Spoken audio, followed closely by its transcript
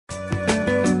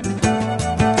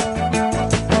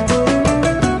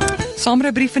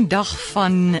Balfour-saamrybrief vandag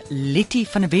van Lettie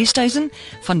van Westhuizen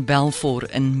van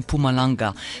Balfour in Mpumalanga.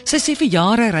 Sy sê vir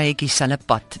jare ry ek dieselfde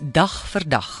pad, dag vir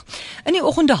dag. In die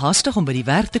oggende hastig om by die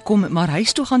werk te kom, maar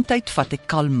huis toe gaan tyd vat ek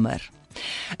kalmer.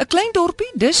 'n Klein dorpie,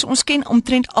 dus ons ken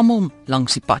omtrent almal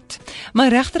langs die pad. My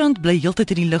regterhand bly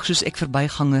heeltyd in die lug soos ek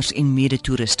verbygangers en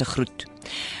mede-toeriste groet.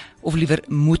 Of liewer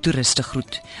motoriste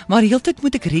groet. Maar heeltyd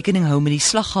moet ek rekening hou met die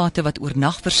slaggate wat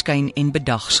oornag verskyn en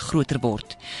bedags groter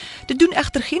word. Dit doen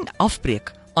egter geen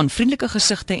afbreek aan vriendelike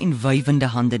gesigte en wywende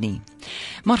hande nie.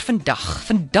 Maar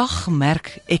vandag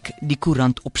merk ek die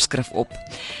koerant opskrif op.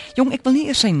 Jong, ek wil nie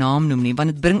eers sy naam noem nie,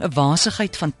 want dit bring 'n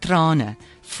wasigheid van trane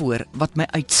voor wat my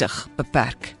uitsig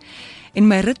beperk. En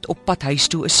my rit op pad huis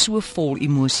toe is so vol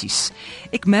emosies.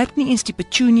 Ek merk nie eens die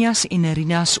petunias en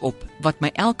erinas op wat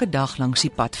my elke dag langs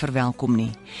die pad verwelkom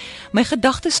nie. My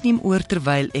gedagtes neem oor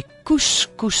terwyl ek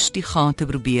koes die gate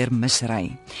probeer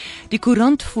misry. Die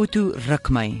koerantfoto ruk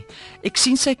my. Ek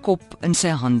sien sy kop in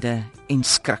sy hande en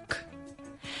skrik.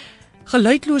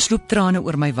 Geluidloos loop trane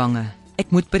oor my wange.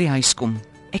 Ek moet by die huis kom.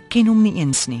 Ek ken hom nie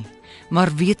eens nie,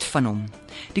 maar weet van hom.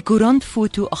 Die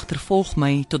koerantfoto agtervolg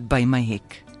my tot by my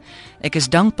hek. Ek is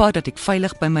dankbaar dat ek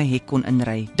veilig by my hek kon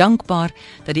inry. Dankbaar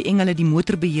dat die engele die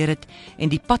motor beheer het en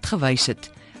die pad gewys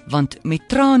het, want met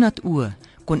trane nat oë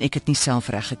kon ek dit nie self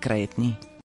reg gekry het nie.